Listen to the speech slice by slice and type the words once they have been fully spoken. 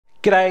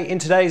G'day, in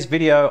today's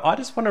video I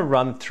just want to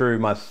run through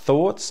my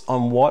thoughts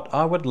on what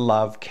I would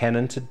love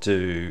Canon to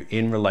do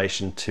in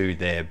relation to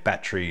their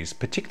batteries,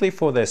 particularly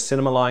for their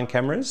cinema line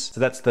cameras. So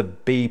that's the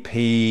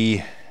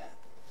BP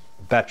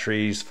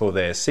batteries for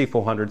their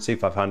C400,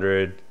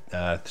 C500,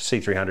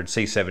 C300,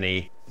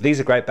 C70.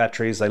 These are great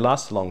batteries, they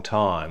last a long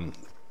time,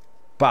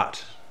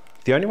 but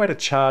the only way to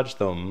charge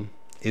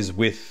is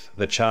with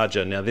the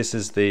charger. Now this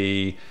is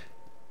the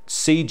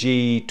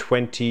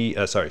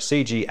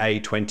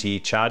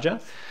CGA20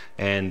 charger,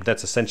 and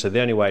that's essentially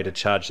the only way to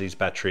charge these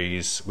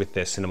batteries with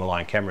their cinema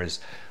line cameras.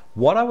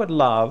 What I would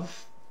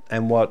love,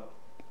 and what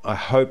I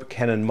hope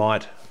Canon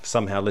might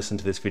somehow listen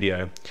to this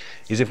video,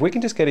 is if we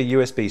can just get a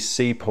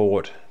USB-C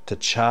port to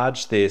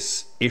charge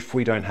this if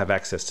we don't have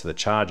access to the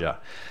charger.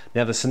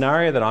 Now the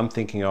scenario that I'm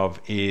thinking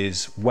of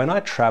is when I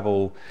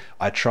travel,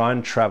 I try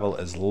and travel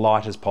as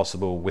light as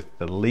possible with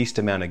the least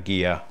amount of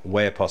gear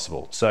where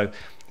possible. So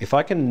if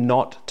I can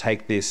not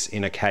take this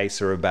in a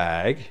case or a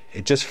bag,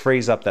 it just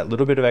frees up that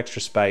little bit of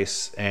extra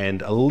space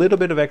and a little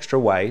bit of extra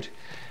weight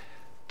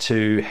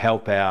to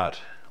help out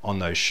on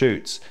those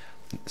shoots.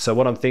 So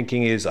what I'm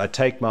thinking is I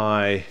take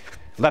my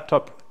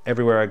laptop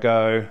everywhere I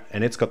go,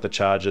 and it's got the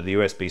charger, the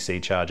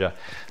USB-C charger,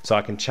 so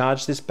I can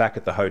charge this back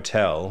at the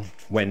hotel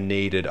when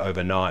needed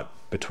overnight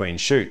between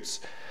shoots.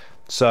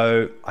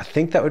 So I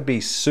think that would be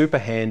super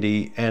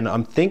handy, and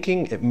I'm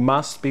thinking it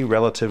must be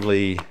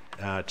relatively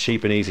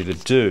cheap and easy to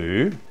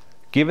do,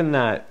 given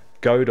that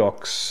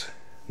Godox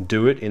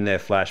do it in their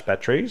flash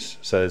batteries.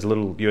 So there's a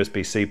little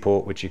USB-C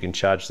port which you can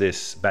charge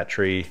this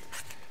battery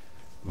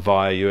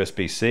via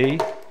USB-C.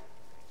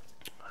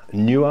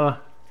 Newer,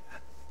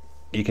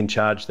 you can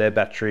charge their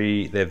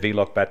battery, their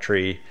V-Lock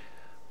battery,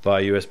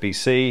 via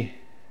USB-C.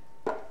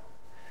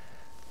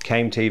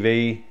 Came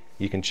TV,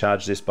 you can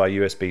charge this by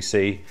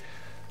USB-C.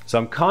 So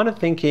I'm kind of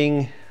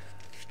thinking,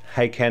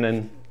 hey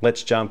Canon,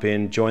 let's jump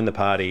in, join the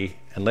party,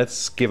 and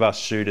let's give us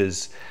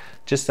shooters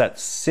just that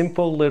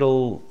simple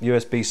little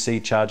USB-C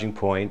charging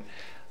point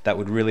that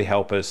would really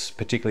help us,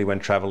 particularly when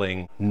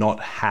traveling, not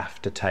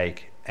have to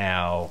take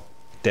our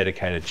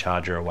dedicated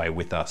charger away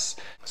with us.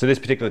 So this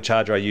particular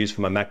charger I use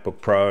for my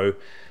MacBook Pro.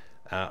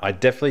 I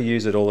definitely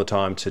use it all the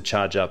time to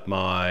charge up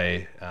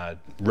my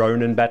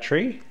Ronin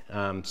battery.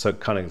 So it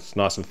kind of is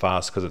nice and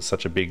fast because it's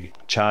such a big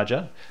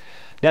charger.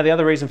 Now the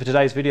other reason for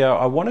today's video,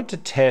 I wanted to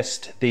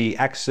test the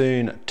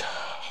Accsoon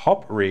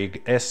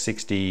Toprig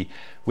S60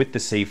 with the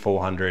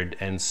C400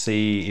 and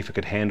see if it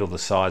could handle the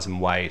size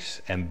and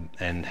weight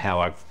and how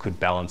I could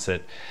balance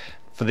it.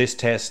 For this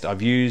test,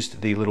 I've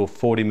used the little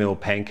 40mm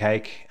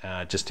pancake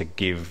just to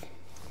give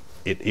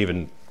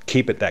it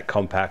keep it that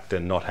compact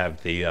and not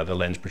have the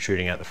lens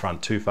protruding out the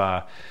front too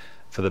far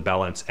for the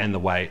balance and the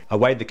weight. I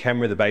weighed the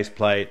camera, the base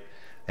plate,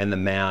 and the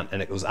mount,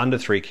 and it was under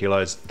 3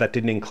 kilos. That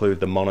didn't include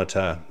the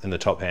monitor and the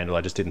top handle.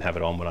 I just didn't have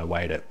it on when I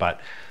weighed it,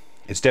 but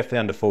it's definitely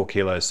under 4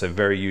 kilos, so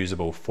very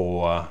usable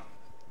for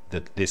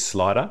this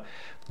slider.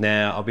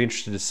 Now, I'll be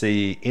interested to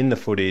see in the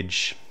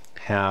footage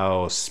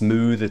how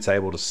smooth it's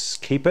able to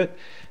keep it.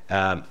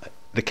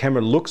 The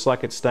camera looks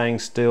like it's staying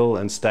still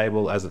and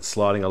stable as it's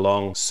sliding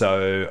along,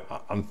 so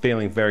I'm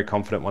feeling very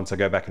confident once I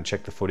go back and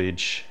check the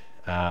footage.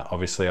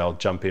 Obviously, I'll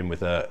jump in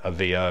with a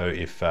VO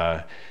if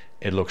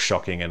it looks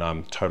shocking and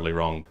I'm totally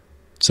wrong.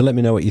 So let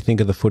me know what you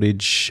think of the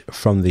footage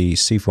from the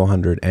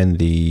C400 and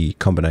the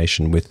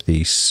combination with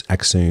the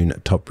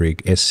Accsoon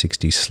Toprig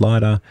S60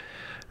 slider.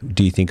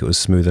 Do you think it was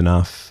smooth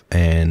enough,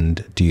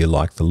 and do you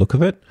like the look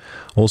of it?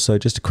 Also,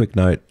 just a quick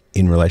note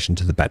in relation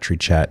to the battery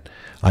chat.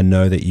 I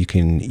know that you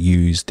can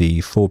use the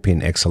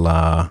 4-pin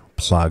XLR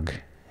plug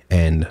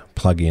and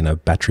plug in a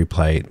battery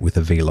plate with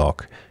a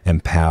V-Lock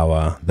and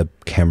power the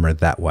camera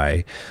that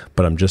way,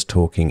 but I'm just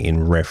talking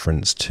in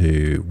reference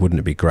to, wouldn't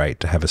it be great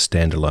to have a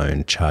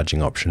standalone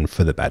charging option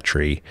for the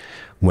battery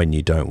when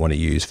you don't want to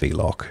use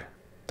V-Lock?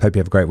 Hope you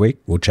have a great week.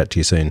 We'll chat to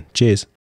you soon. Cheers.